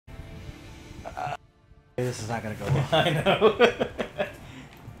This is not gonna go well. I know.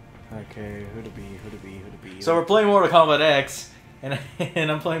 Okay, who to be? Who to be? Who to be? So we're playing Mortal Kombat X, and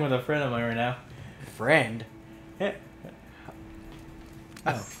I'm playing with a friend of mine right now. Friend. Yeah.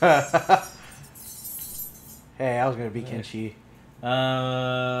 Oh. Hey, I was gonna be Kenshi.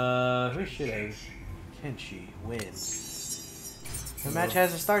 Who should I? Kenshi wins. The match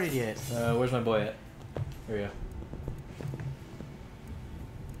hasn't started yet. Where's my boy at? Here we go.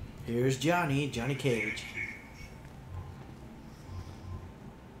 Here's Johnny Cage.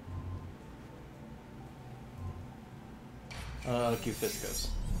 Cute fist goes.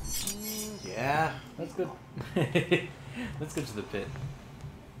 Yeah. Let's go. Let's go to the pit.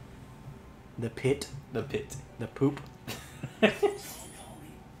 The pit. The pit. The poop.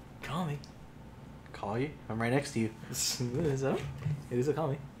 Call me. Call you? I'm right next to you. So, it is a call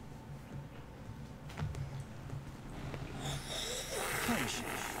me.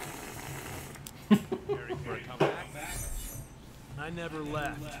 I never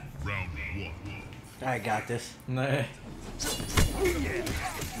left. Round one. I got this. No.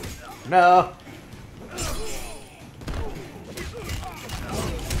 No.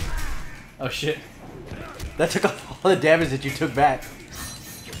 Oh shit. That took off all the damage that you took back.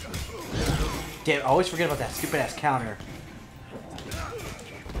 Damn, I always forget about that stupid ass counter.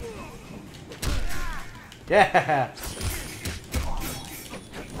 Yeah.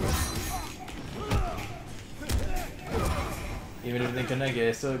 Even if it didn't connect it,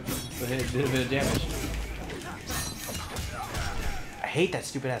 it still did a bit of damage. I hate that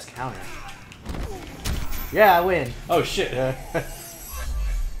stupid ass counter. Yeah, I win. Oh shit.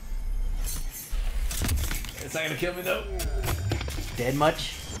 It's not gonna kill me though. Dead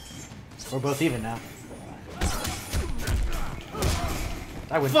much? We're both even now.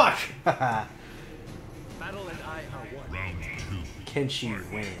 I win. Fuck! Battle and I are one. Round two. Kenshi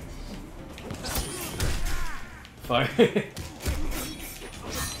wins. Fuck.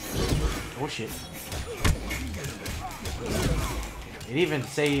 Oh shit. It didn't even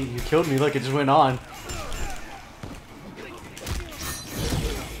say you killed me, look, it just went on.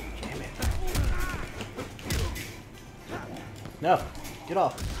 Damn it. No. Get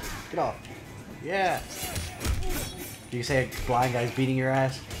off. Get off. Yeah. You can say a blind guy's beating your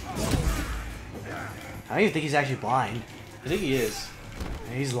ass. I don't even think he's actually blind. I think he is.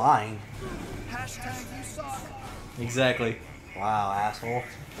 He's lying. Hashtag you suck. Exactly. Wow, asshole.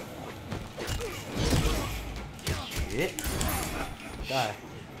 Shit. Die.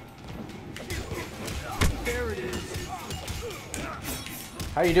 There it is.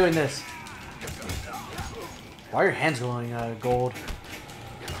 How are you doing this? Why are your hands glowing gold?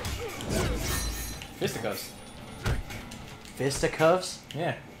 Fisticuffs. Fisticuffs?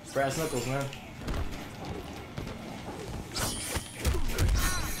 Yeah. Brass knuckles, man.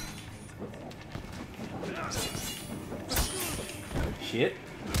 Shit.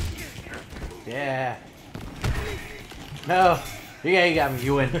 Yeah. No. Yeah, you got me.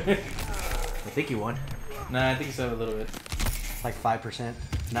 You win. I think you won. Nah, I think you said a little bit. Like 5%.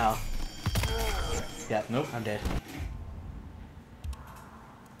 No. Yep. Nope. I'm dead.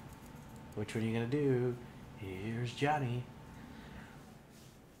 Which one are you gonna do? Here's Johnny.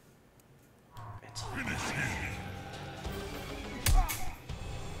 It's on.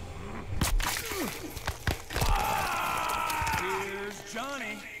 Here's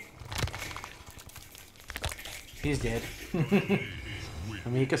Johnny. He's dead. I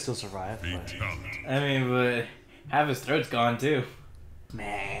mean, he could still survive. But... Fatality. I mean, but half his throat's gone too.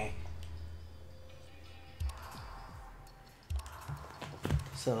 Meh.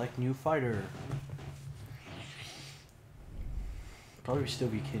 Select new fighter. Probably still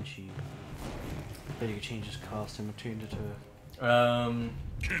be Kenshi. But you could change his costume and change it to.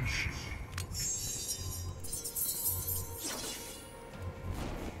 Kenshi.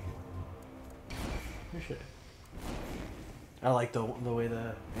 Where should I like the way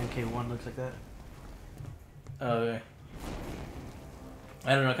the MK1 looks like that. okay.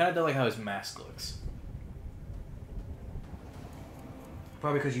 I don't know. I kind of don't like how his mask looks.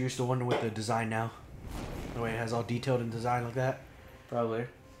 Probably because you're used to one with the design now. The way it has all detailed in design like that. Probably.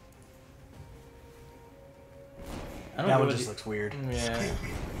 I don't That know one what just looks weird. Yeah.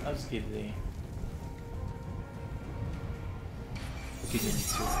 I'll just get the.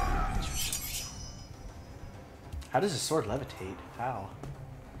 How does his sword levitate? How?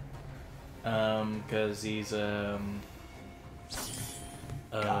 Because he's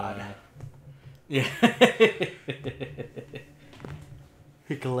God. Yeah.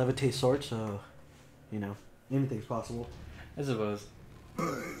 He can levitate swords, so you know anything's possible. I suppose.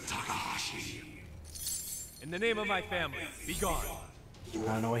 In the name of my family, be gone. I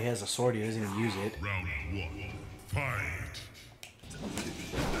don't know why he has a sword. He doesn't even use it. Round 1. Fight.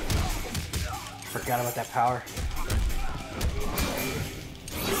 Forgot about that power.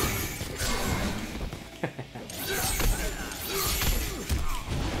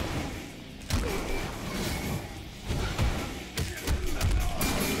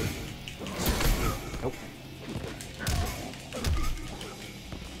 Nope.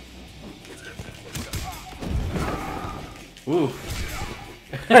 Ooh.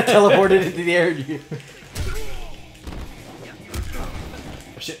 Teleported into the air.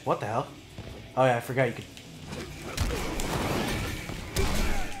 Oh, shit. What the hell? Oh yeah, I forgot you could.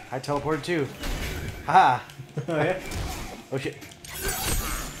 I teleported too. Haha. Oh, yeah? Oh shit.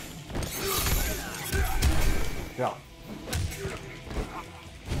 Go.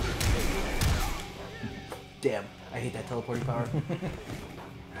 Damn, I hate that teleporting power.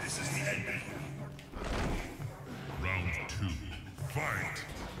 Round 2. Fight.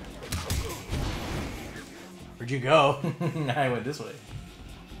 Where'd you go? I went this way.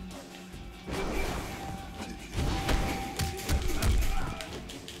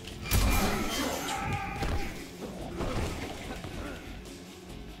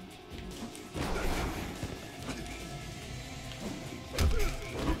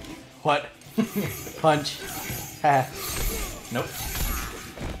 What? Punch. Ha. Nope.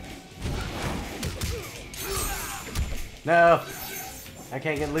 No. I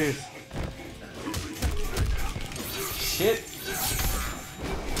can't get loose. Shit.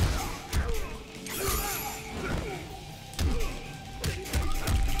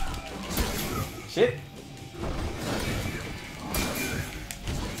 Shit.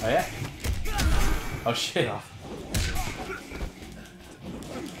 Oh yeah? Oh shit. Off.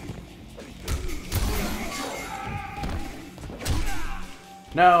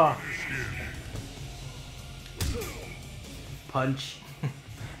 No. Punch.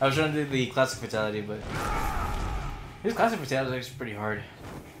 I was trying to do the classic fatality, but this classic fatality is actually pretty hard.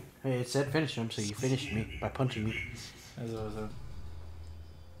 Hey, it said finish him, so you finished me by punching me. As it was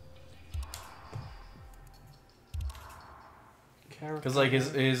because like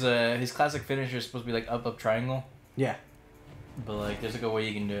his classic finisher is supposed to be like up triangle, Yeah. but like there's like a way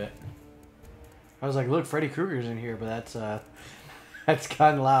you can do it. I was like, look, Freddy Krueger's in here, but that's that's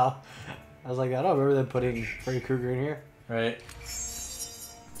Kung Lao. I was like, I don't remember them putting Freddy Krueger in here. Right.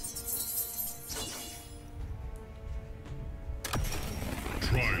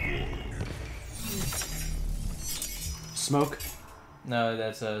 Smoke. No,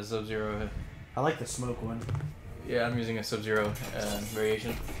 that's a Sub-Zero. I like the smoke one. Yeah, I'm using a Sub-Zero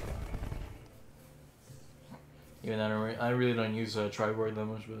variation. Even though I really don't use Triborg that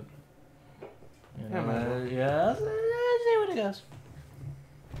much, but you know, Yeah, might as well. yeah, let's see what it goes.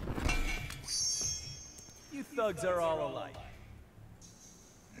 You thugs are all alike.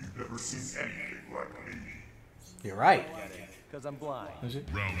 You've never seen anything like me. You're right. Because I'm blind. Is it?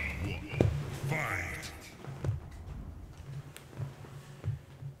 Round 1. Fight.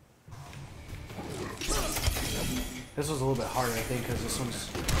 This was a little bit harder, I think, because this one's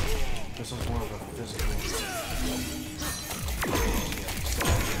more of a physical.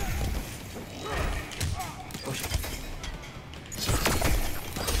 Oh shit.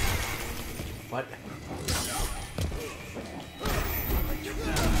 What?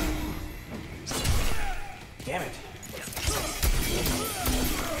 Damn it.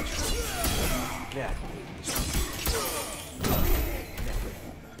 Yeah.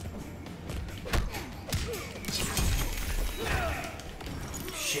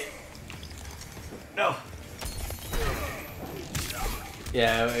 Shit. No.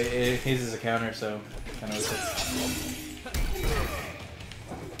 Yeah, his is a counter, so kind of.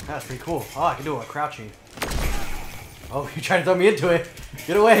 That's pretty cool. Oh, I can do it while crouching. Oh, you're trying to throw me into it.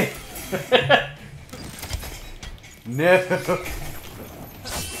 Get away. No.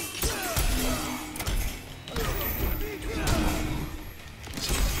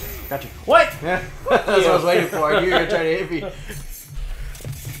 Got you. What? That's what I was waiting for. I knew you were going to try to hit me.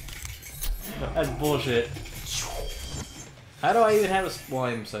 That's bullshit. How do I even have a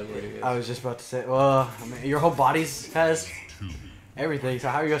slime cyborg? I was just about to say, well, I mean, your whole body has everything, so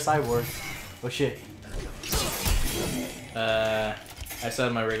how are you a cyborg? Oh shit. I still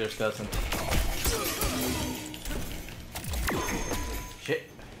have my regular skeleton. Shit.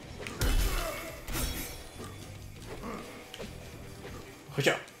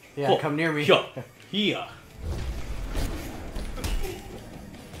 Yeah, come near me. Here.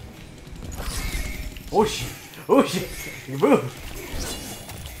 Oh shit. Oh shit. You move.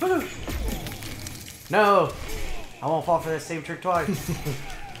 No. I won't fall for that same trick twice.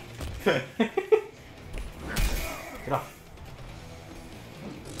 Get off.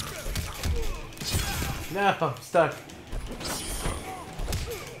 No, I'm stuck.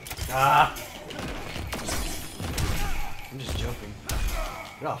 Ah. I'm just jumping.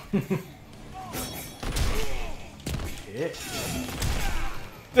 Oh. Shit.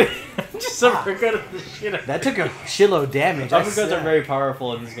 Just uppercut the shit out. That took a shitload of damage. Uppercuts are very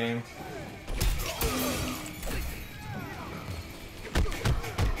powerful in this game.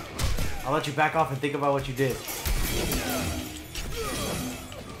 I'll let you back off and think about what you did.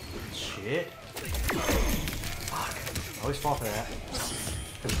 Shit. Fuck. I always fall for that.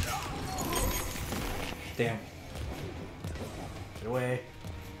 Damn. Get away.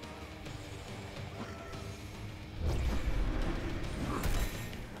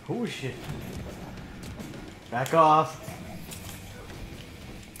 Oh shit. Back off.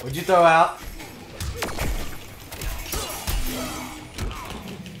 What'd you throw out?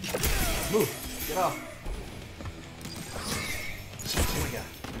 Move. Get off. Oh my god.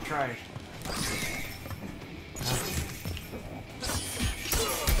 I'm trying.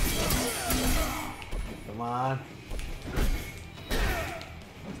 Come on.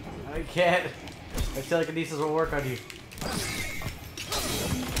 I can't. I feel like Anissa's will work on you.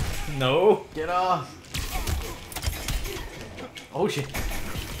 No. Get off. Oh shit.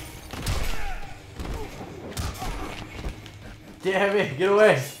 Damn it. Get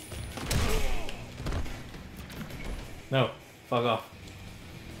away. No. Fuck off.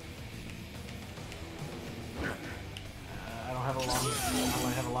 I don't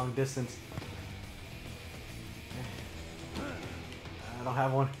have a long distance. I don't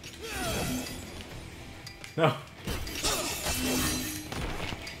have one. No.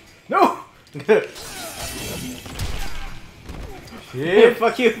 No! Shit.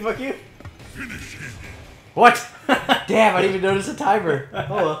 Fuck you, fuck you. What? Damn, I didn't even notice a timer.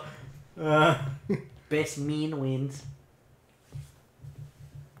 Oh well. Best mean wins.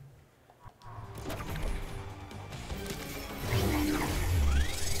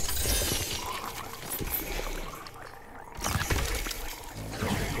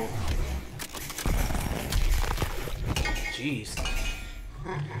 Jeez.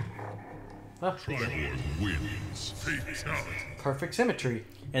 Oh, Triborg wins. Fatality. perfect symmetry.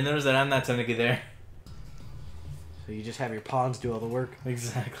 And notice that I'm not technically there. So you just have your pawns do all the work.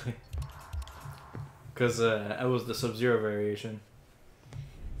 Exactly. Because I was the Sub-Zero variation.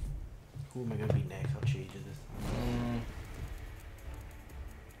 Who am I gonna be next? I'll change this.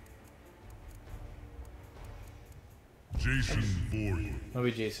 Jason Voorhees. I'll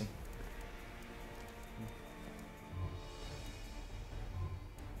be Jason.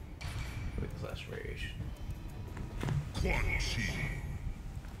 Wait, this last variation. Quan Chi.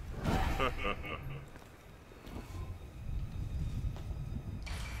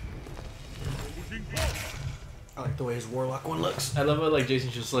 I like the way his warlock one looks. I love how like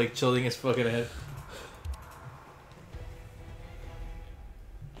Jason's just like chilling his fucking head.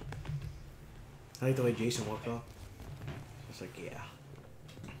 I like the way Jason walked off. It's like, yeah.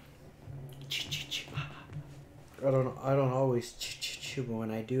 I don't always but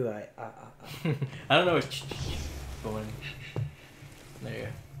when I do, I I don't know what's going. There you go.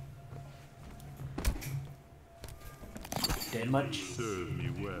 dead much. Serve me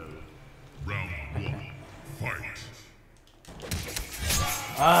well. Round one. Fight.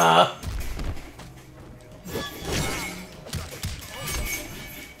 Ah!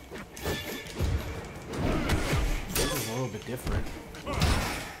 This is a little bit different.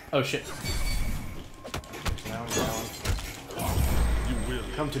 Oh shit. Now You will.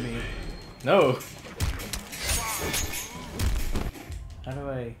 come to me. No. How do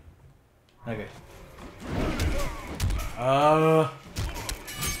I? Okay.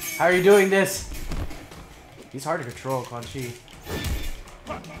 How are you doing this? He's hard to control, Quan Chi.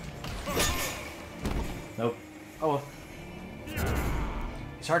 Nope. Oh well.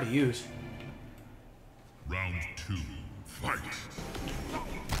 He's hard to use. Round two. Fight.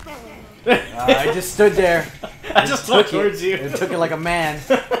 I just stood there. I just took walked towards you. And took it like a man.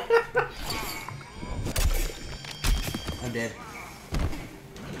 I'm dead.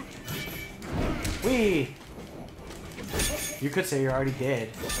 Wee! You could say you're already dead.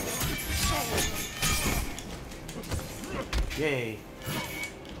 Yay.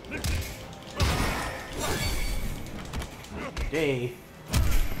 Yay.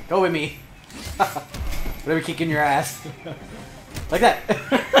 Go with me. Let me kick in your ass. Like that.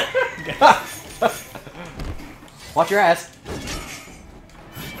 Watch your ass.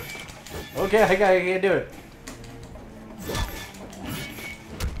 Okay, I can't do it.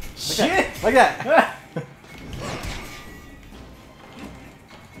 Shit! Like that.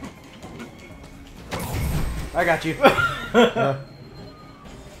 I got you.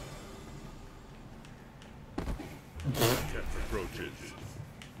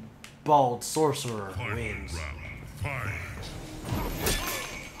 Bald sorcerer wins.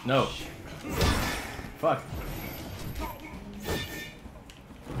 No. Fuck.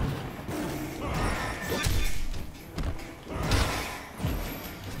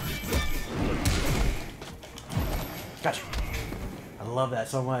 Gotcha. I love that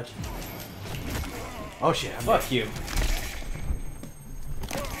so much. Oh shit. Fuck you.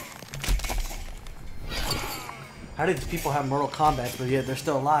 How did these people have Mortal Kombat, but yet they're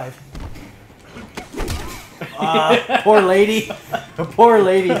still alive? Poor lady. Poor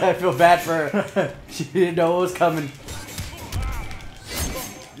lady. I feel bad for her. She didn't know what was coming.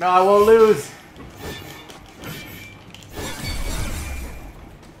 No, I won't lose.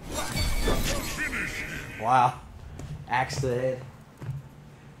 Wow. Axe to the head.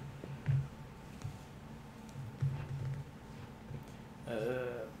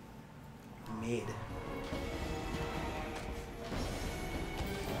 Mid.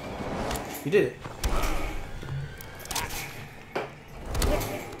 You did it.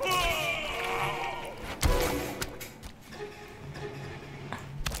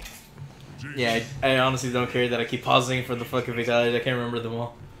 Yeah, I honestly don't care that I keep pausing for the fucking fatalities. I can't remember them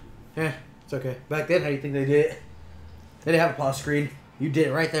all. Yeah, it's okay. Back then, how do you think they did it? They didn't have a pause screen. You did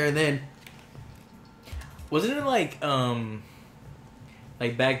it right there and then. Wasn't it like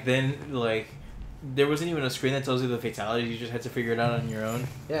back then, like, there wasn't even a screen that tells you the fatalities, you just had to figure it out on your own?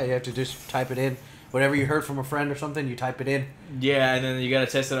 Yeah, you have to just type it in. Whatever you heard from a friend or something, you type it in. Yeah, and then you gotta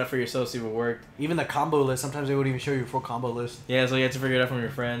test it out for yourself, see if it worked. Even the combo list, sometimes they wouldn't even show you a full combo list. Yeah, so you had to figure it out from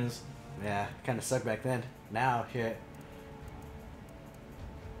your friends. Yeah, kind of sucked back then. Now, shit.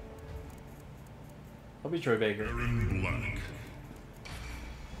 I'll be Troy Baker. Aaron Black.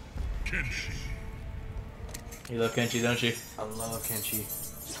 Kenshi. You love Kenshi, don't you? I love Kenshi.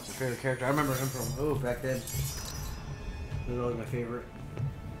 He's my favorite character. I remember him from, back then. He was always my favorite.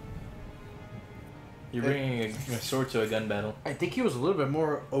 You're bringing a sword to a gun battle. I think he was a little bit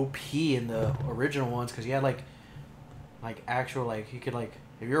more OP in the original ones because he had like actual he could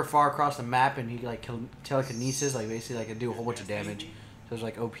if you're far across the map and he could telekinesis basically could do a whole bunch of damage. So it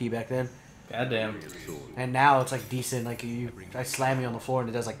was OP back then. Goddamn. And now it's decent. I slam you on the floor and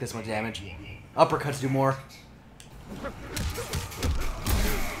it does this much damage. Uppercuts do more.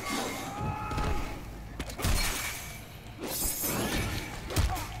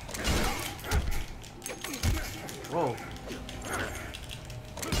 Whoa.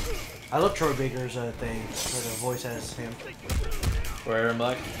 I love Troy Baker's thing, where the voice has him. Or Aaron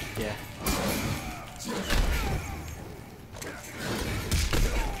Black? Yeah.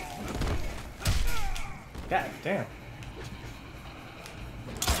 God damn.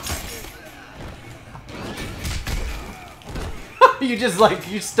 You just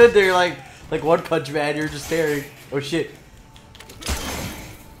you stood there like One Punch Man, you're just staring. Oh shit.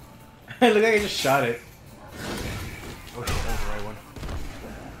 It looked like I just shot it. Oh shit, that was the right one.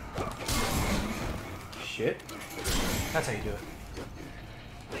 Shit. That's how you do it.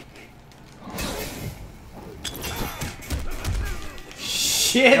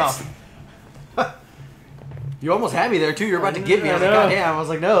 Shit! Oh. You almost had me there too. You were about to get me. I was like, God damn. I was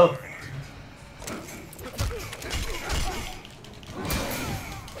like, no.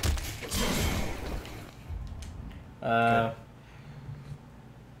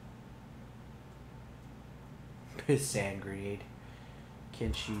 His sand grenade.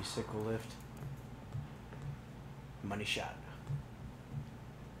 Kenshi sickle lift. Money shot.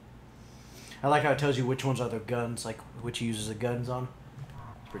 I like how it tells you which ones are the guns, which he uses the guns on.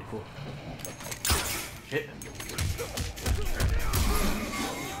 It's pretty cool. Shit.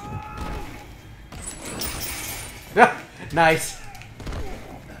 Nice.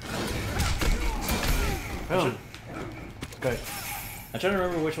 Boom. Good. I'm trying to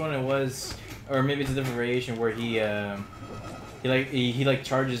remember which one it was, or maybe it's a different variation where he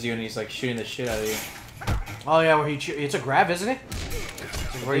charges you and he's shooting the shit out of you. Oh yeah, where it's a grab, isn't it?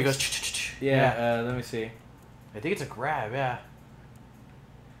 Where he goes. Yeah. Let me see. I think it's a grab. Yeah.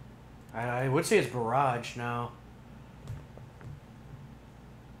 I would say it's barrage now.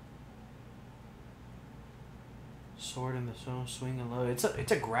 Sword in the zone, swing and load.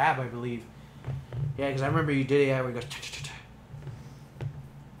 It's a grab, I believe. Yeah, because I remember you did it. Yeah, where he goes.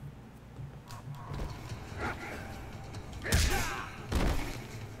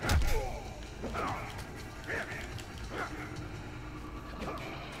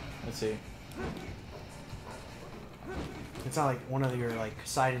 Let's see. It's not one of your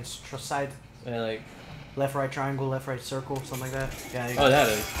side Yeah, left right triangle, left right circle, something like that. Yeah. Oh, that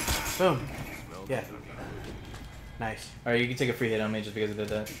is. Boom. Yeah. Nice. All right, you can take a free hit on me just because I did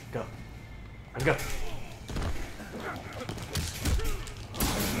that. Go. Let's go.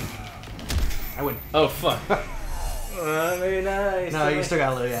 I win. Oh fuck. Very nice. No, you still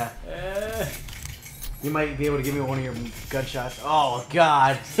got a little, yeah. You might be able to give me one of your gunshots. Oh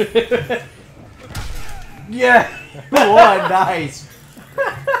god. Yeah. One, nice.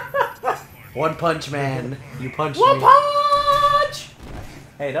 One punch, man. You punched me. One punch.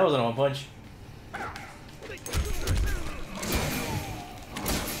 Hey, that wasn't a one punch.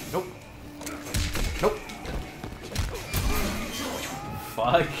 Nope. Nope.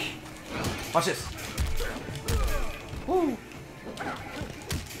 Fuck. Watch this. Woo.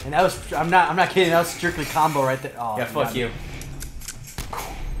 And that was I'm not kidding, that was strictly combo right there. Oh, Yeah, fuck you.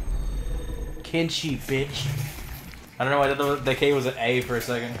 Kenshi, bitch. I don't know why the K was an A for a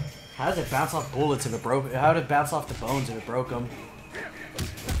second. How does it bounce off bullets if it broke? How did it bounce off the bones if it broke them?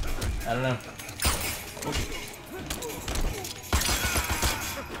 I don't know.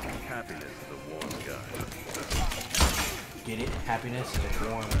 Happiness is a warm gun. Get it? Happiness is a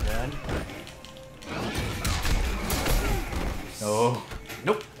warm gun. Oh.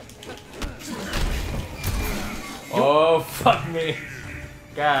 Nope. Oh, fuck me.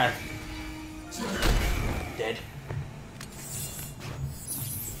 God. Dead.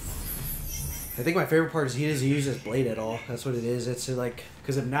 I think my favorite part is he doesn't use his blade at all. That's what it is. It's like,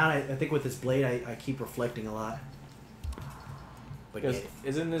 because if not, I think with his blade, I keep reflecting a lot. But yeah,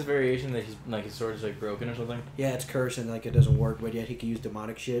 Isn't this variation that his sword is like broken or something? yeah, it's cursed and like it doesn't work, but yet he can use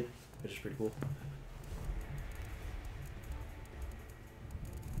demonic shit, which is pretty cool.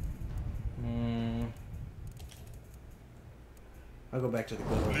 I'll go back to the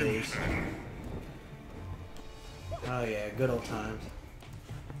good old days. Oh yeah, good old times.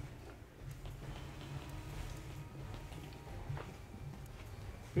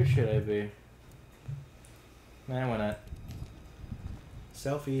 Who should I be? Nah, why not?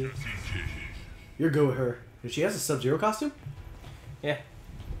 Selfie. You're good with her. And she has a Sub-Zero costume? Yeah.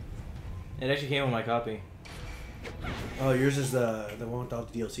 It actually came with my copy. Oh, yours is the one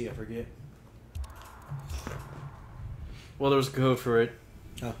without the DLC, I forget. Well, there was a code for it.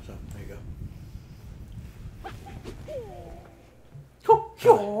 Oh, so there you Oh,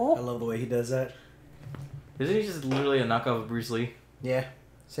 go. I love the way he does that. Isn't he just literally a knockoff of Bruce Lee? Yeah.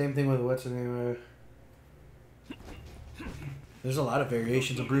 Same thing with what's his name? There's a lot of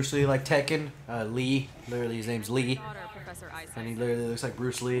variations of Bruce Lee, like Tekken. Lee, literally his name's Lee, and he literally looks like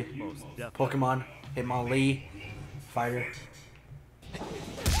Bruce Lee. Pokemon, Hitmonlee, Fire.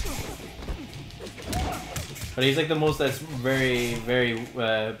 But he's like the most that's very, very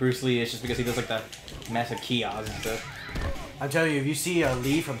Bruce Lee-ish just because he does like that massive kiosks and stuff. I'm telling you, if you see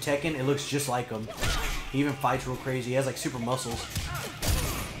Lee from Tekken, it looks just like him. He even fights real crazy. He has like super muscles.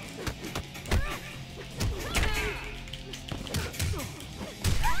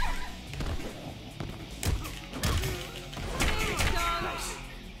 Nice.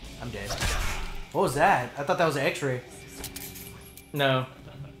 I'm dead. What was that? I thought that was an X-ray. No,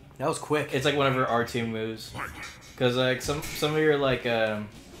 That was quick. it's like one of her R2 moves. Cause like some of your like some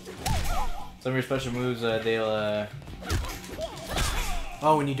of your special moves they'll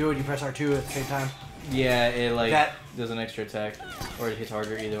Oh, when you do it, you press R2 at the same time. yeah it like That- does an extra attack or it hits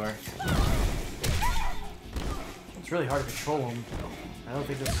harder either way. It's really hard to control him. I don't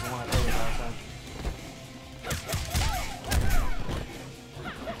think this is the one I played last time.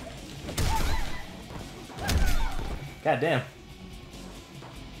 God damn.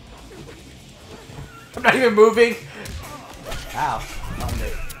 I'm not even moving. Ow. I'm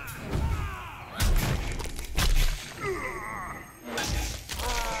dead.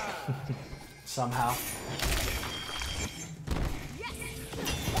 Somehow.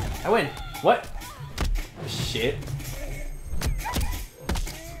 I win. What? Shit.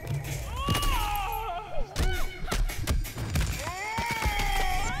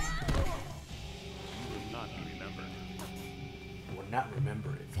 Not remembered. I will not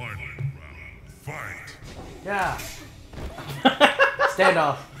remember it. Final round. Fight. Yeah.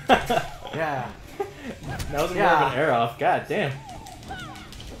 Standoff. Yeah. That was more Yeah. of an air off. God damn.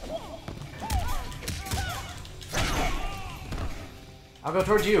 I'll go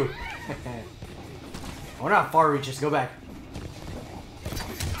towards you. We're not far reaches. Go back.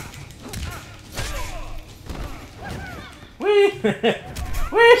 Wee!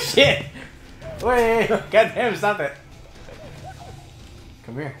 Wee! Shit. Wee! God damn, stop it.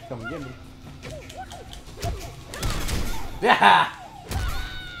 Come here. Come get me. Yeah!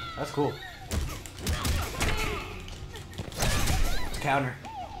 That's cool. It's a counter.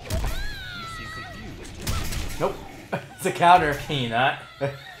 You seem confused. Nope. It's a counter. Can you not?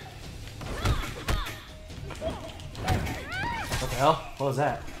 What the hell? What was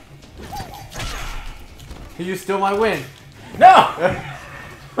that? You still might win. No!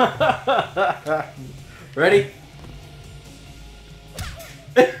 Ready?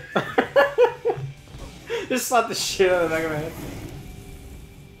 Just slap the shit out of the back of my head.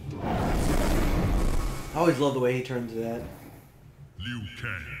 I always love the way he turns to that. Liu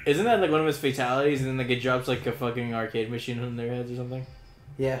Kang. Isn't that like one of his fatalities and then like it drops like a fucking arcade machine on their heads or something?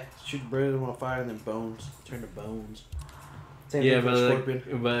 Yeah, shoot burn them on fire and then bones. Turn to bones. Same Yeah, thing for but like,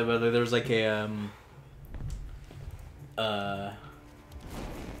 Scorpion. but like, there was like a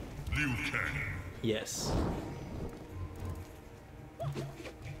Liu Kang. yes.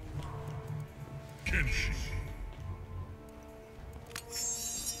 Kenshin.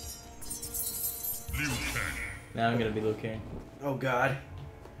 Liu Kang. Now I'm gonna be Liu Kang. Oh god.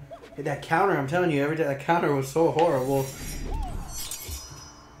 Hey, that counter, I'm telling you, every day that counter was so horrible.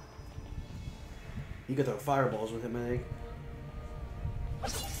 You could throw fireballs with him, I think.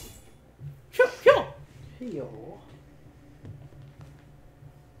 Yo.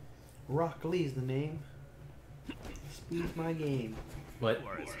 Rock Lee's the name. Speed's my game. What? You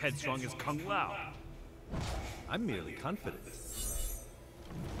are as headstrong as Kung Lao. I'm merely confident.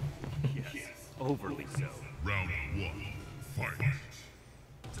 Yes, overly so. Round 1. Fight.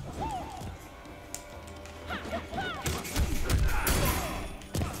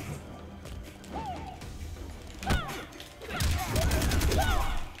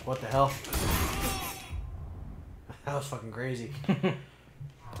 What the hell? That was fucking crazy.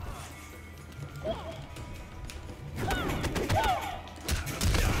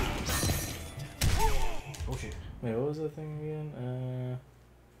 Oh shit. Wait, what was the thing again?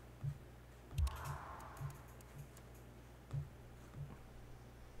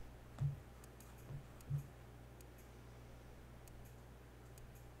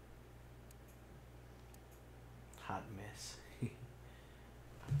 Hot mess.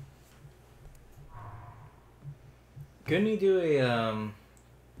 Couldn't he do a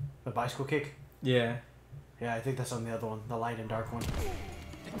The bicycle kick? yeah. Yeah, I think that's on the other one. The light and dark one.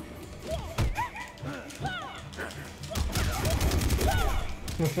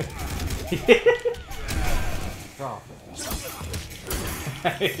 Oh.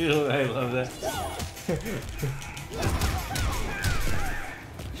 I love that.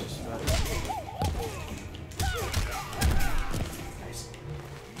 Nice.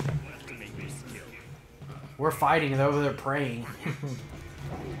 We're fighting and they're over there praying.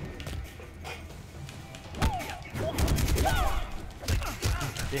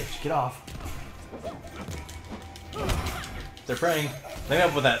 Bitch, get off. They're praying. Let me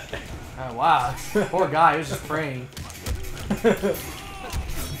up with that. Oh, wow. Poor guy, he was just praying.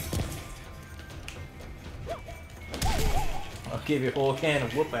 I'll give you a whole can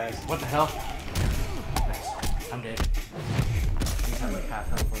of whoop ass. What the hell? Nice. I'm dead. He's had like half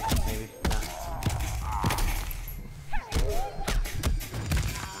health, maybe. Nah.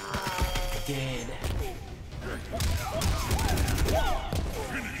 Dead.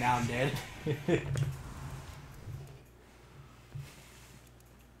 Now I'm dead.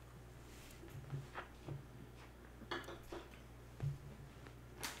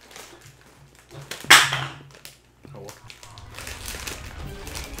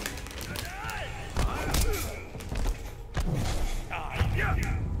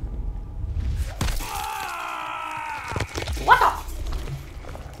 What the?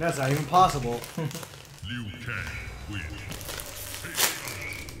 That's not even possible. Liu Kang wins.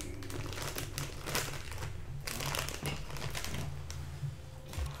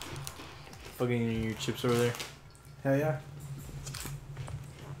 Fucking your chips over there. Hell yeah.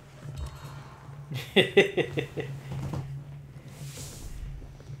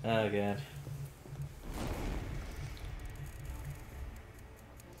 Oh god.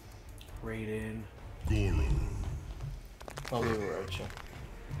 Raiden. Goro. I'll leave it right, you.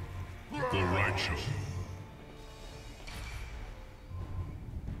 Goraicho.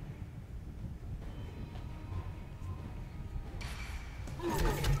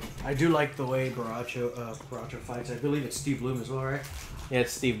 I do like the way Baracho fights. I believe it's Steve Bloom as well, right? Yeah,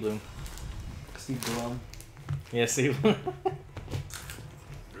 it's Steve Bloom. Steve Bloom. Yeah, Steve Bloom.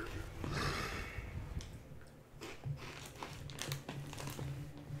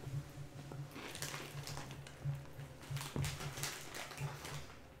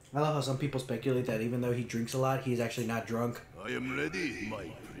 I love how some people speculate that even though he drinks a lot, he's actually not drunk. I am ready, my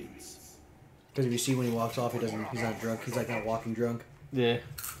prince. Because if you see when he walks off, he's not drunk. He's like not walking drunk. Yeah.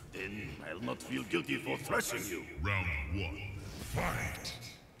 Then I'll not feel guilty for thrashing you. Round 1. Fight.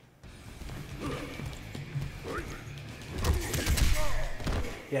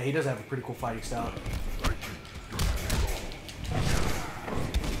 Yeah, he does have a pretty cool fighting style.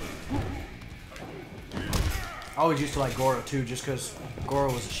 always used to like Goro too, just because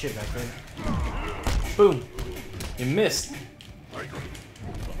Goro was a shit back then. Boom. You missed.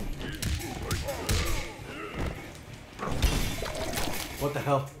 What the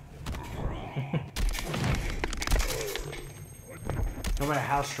hell? No matter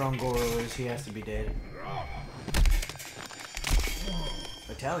how strong Goro is, he has to be dead.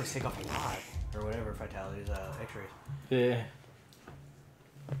 Fatalities take off a lot. Or whatever fatalities, x-rays. Yeah.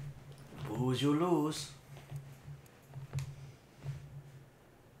 Lose, you lose.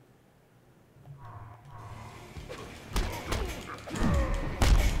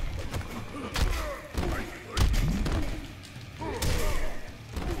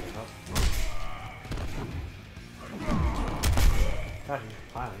 Got him,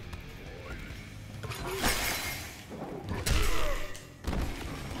 finally.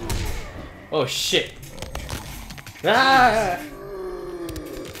 Oh shit. Ah!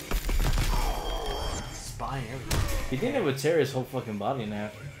 Spine, everything. He didn't have to tear his whole fucking body in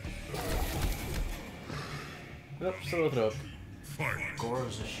half. Yep, still throw up.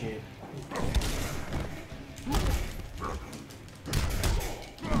 Goro's a shit.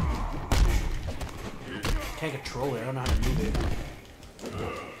 Can't control it, I don't know how to move it.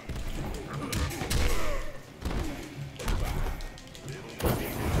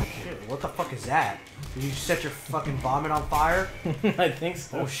 Shit, what the fuck is that? Did you set your fucking vomit on fire? I think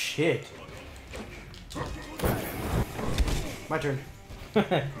so. Oh shit. My turn.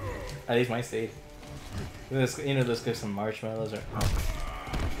 At least mine stayed. You know, let's get some marshmallows or. Oh.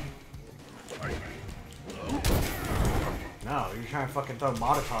 No, you're trying to fucking throw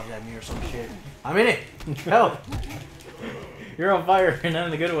Molotovs at me or some shit. I'm in it! Help! You're on fire, and not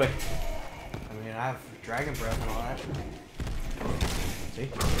in a good way. I mean, I have dragon breath and all that. See?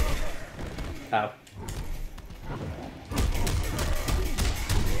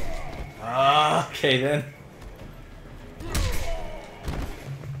 Ow. Okay then.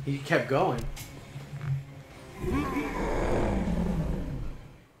 He kept going.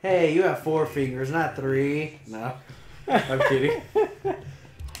 Hey, you have 4 fingers, not 3. No. I'm kidding.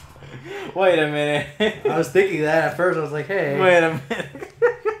 Wait a minute. I was thinking that at first. I was like, hey. Wait a minute.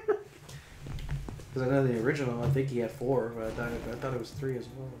 Because I know the original, I think he had 4, but I thought it was 3 as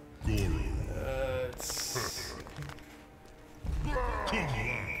well. It's...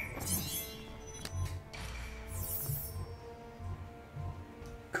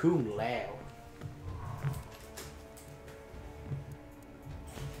 Kung Lao.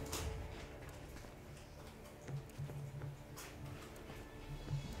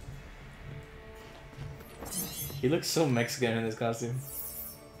 He looks so Mexican in this costume.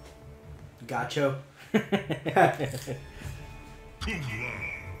 Gacho. I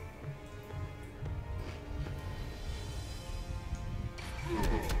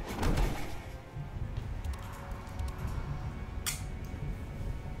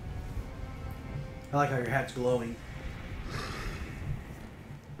like how your hat's glowing.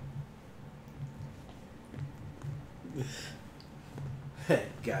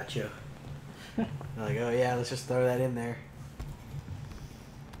 Gotcha. I'm like, oh yeah, let's just throw that in there.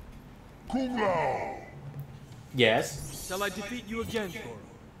 Kung Lao! Yes. Shall I defeat you again, Goro?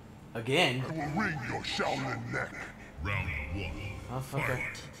 Again? I will wring your Shaolin neck. Round 1. Oh, okay.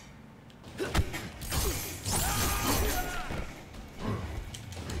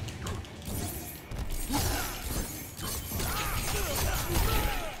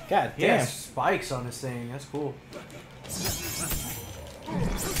 God He damn. has spikes on this thing. That's cool.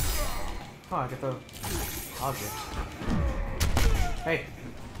 Oh, I get the objects. Hey.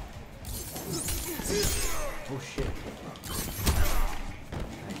 Oh shit.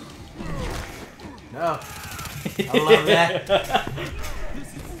 No. I love that.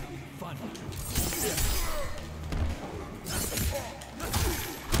 This is fun.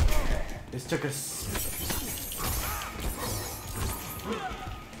 This took us.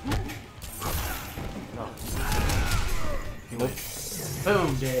 No. He went.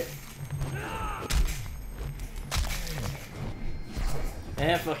 Boom, dead.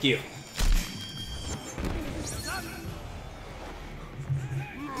 And fuck you.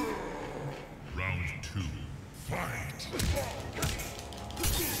 Round 2. Fight!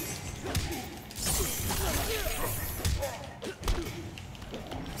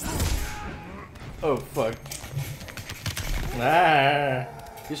 Oh fuck. Ah.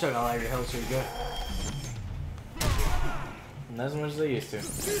 You still got a lot of your health, so you're good. Not as much as I used to.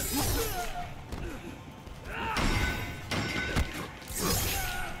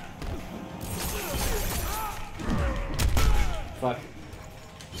 Fuck.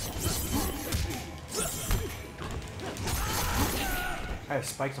 I have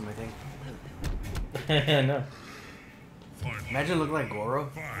spikes on my thing. No. Imagine looking like Goro.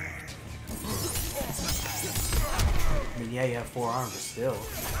 I mean, yeah, you have 4 arms, but still.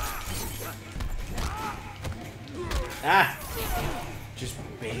 Ah! Just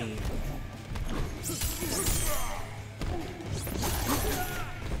Bane.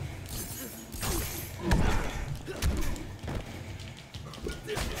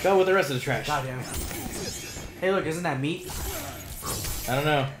 Go with the rest of the trash. God damn it. Hey, look, isn't that meat? I don't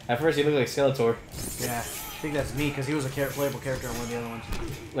know. At first he looked like Skeletor. Yeah, I think that's me because he was a playable character on one of the other ones.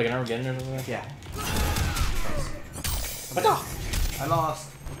 Like an Armageddon or something? Yeah. What? I lost.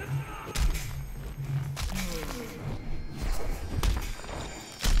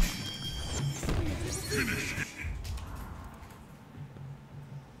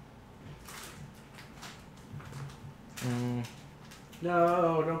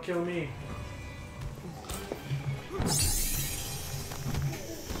 No, don't kill me.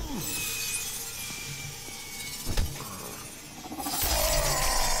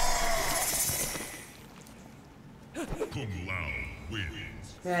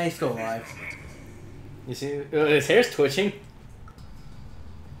 Yeah, he's still alive. You see, his hair's twitching.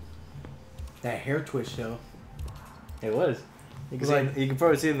 That hair twitch though. It was. You can, Like- you can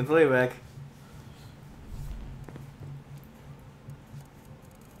probably see it in the playback.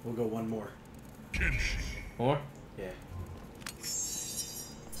 We'll go one more. More? Yeah.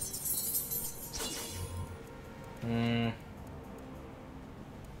 Hmm.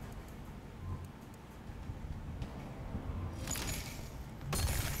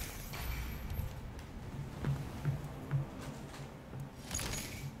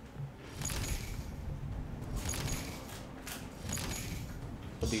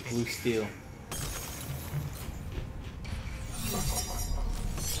 It'll be blue steel.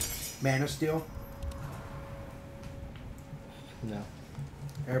 Man of Steel. No.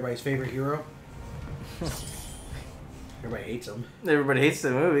 Everybody's favorite hero. Everybody hates him. Everybody hates the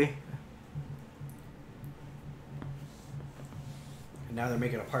movie. And now they're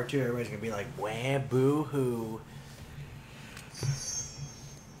making a part 2. Everybody's gonna be like, wah, boo hoo.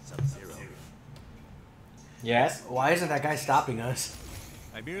 Sub-Zero. Yes? Why isn't that guy stopping us?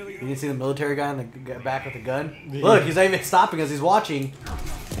 I merely You didn't see the military guy in the back with the gun? Look, he's not even stopping us. He's watching.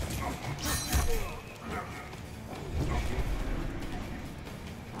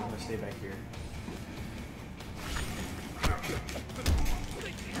 I'm gonna stay back here.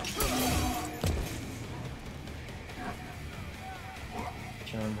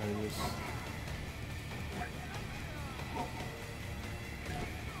 Can't remember who it was.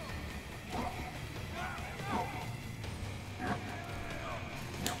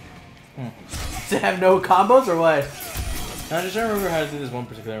 To have no combos or what? No, I just don't remember how to do this one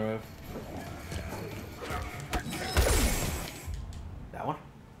particular move. That one?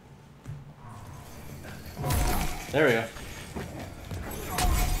 There we go.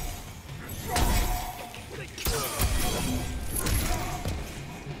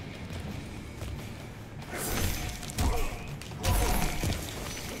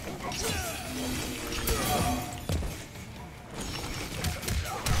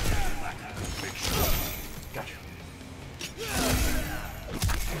 Gotcha.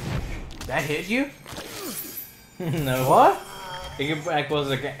 That hit you? No. What? It can act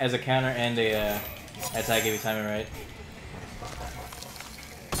both as a counter and a attack if you time it right.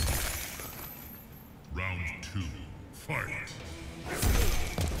 Round 2. Fight.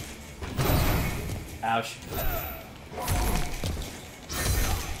 Ouch.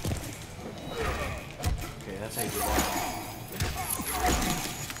 Okay, that's how you do that.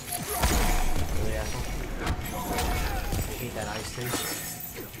 Really, asshole? I hate that ice thing.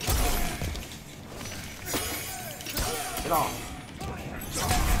 Get off.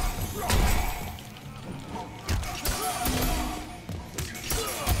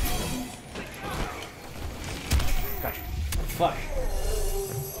 Gotcha. Fuck.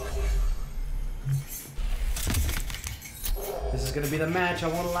 This is gonna be the match. I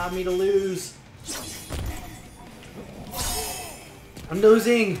won't allow me to lose. I'm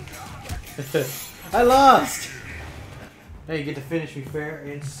losing. I lost. Hey, you get to finish me fair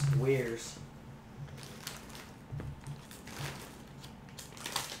and squares.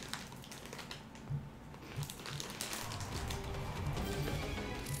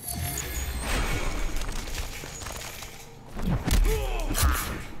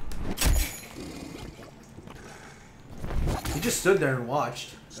 He just stood there and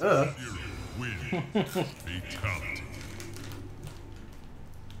watched. Win. Fatality.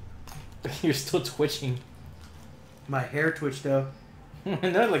 You're still twitching. My hair twitched though.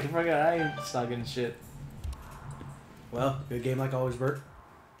 No, like, fucking I ain't stuck shit. Well, good game like always, Bert.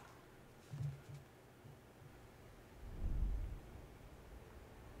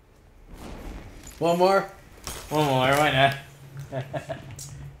 One more. One more, why not?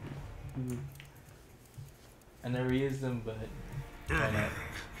 I never used them, but why not?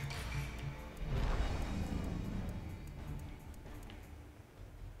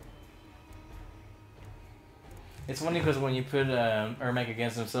 It's funny because when you put Ermac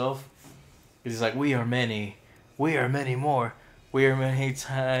against himself, he's like, we are many more. We are many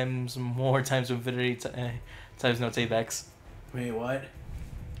times more times infinity times no takebacks. Wait, what?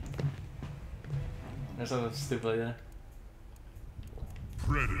 Or something stupid like that.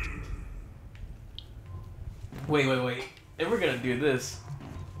 Predator. Wait. If we're gonna do this,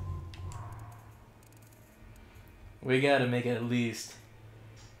 we gotta make it at least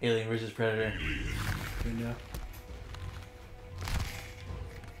Alien versus Predator. You know.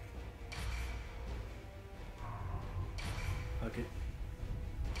 Okay.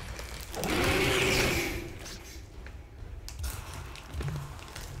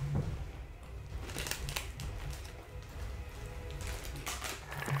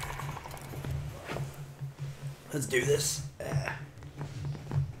 Let's do this.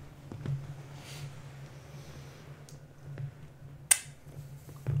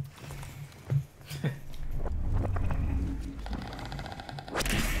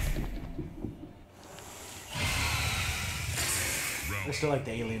 I still like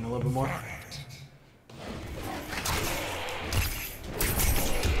the Alien a little bit more.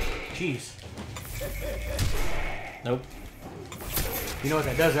 Jeez. Nope. You know what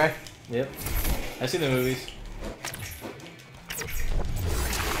that does, right? Yep. I've seen the movies.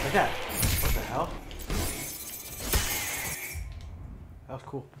 Like that. What the hell? That was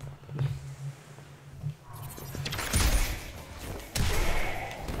cool.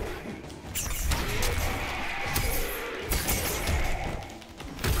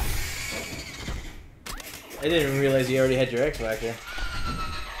 I didn't realize you already had your X back there.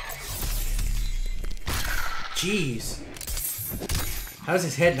 Jeez. How does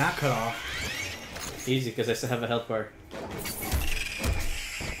his head not cut off? Easy, because I still have a health bar.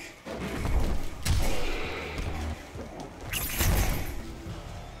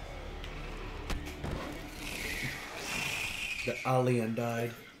 The alien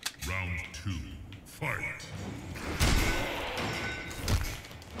died. Round 2. Fight.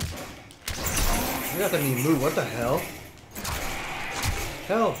 I got that new move. What the hell?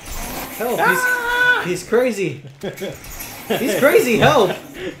 Help! Help! He's crazy. He's crazy. Help!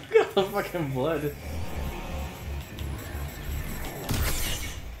 Got the fucking blood.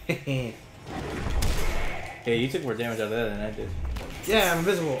 Hey, you took more damage out of that than I did. Yeah, I'm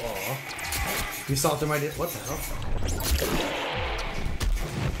invisible. Aw. You saw through my. What the hell?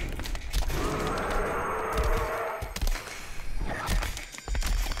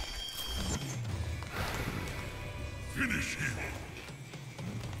 Finish him.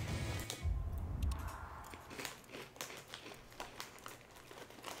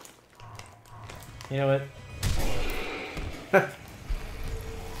 You know what?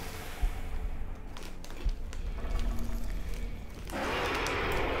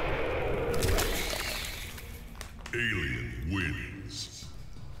 Alien wins.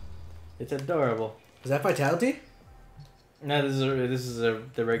 It's adorable. Is that Fatality? No, this is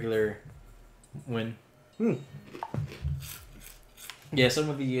the regular win. Hmm. Yeah, some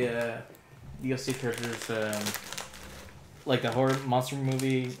of the DLC characters, like the horror monster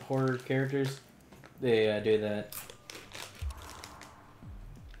movie horror characters, they do that.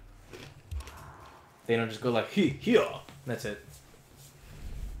 They don't just go like here. That's it.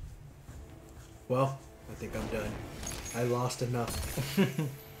 Well, I think I'm done. I lost enough.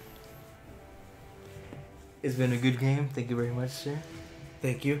 It's been a good game. Thank you very much, sir.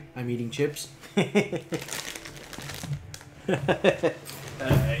 Thank you. I'm eating chips.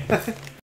 Alright.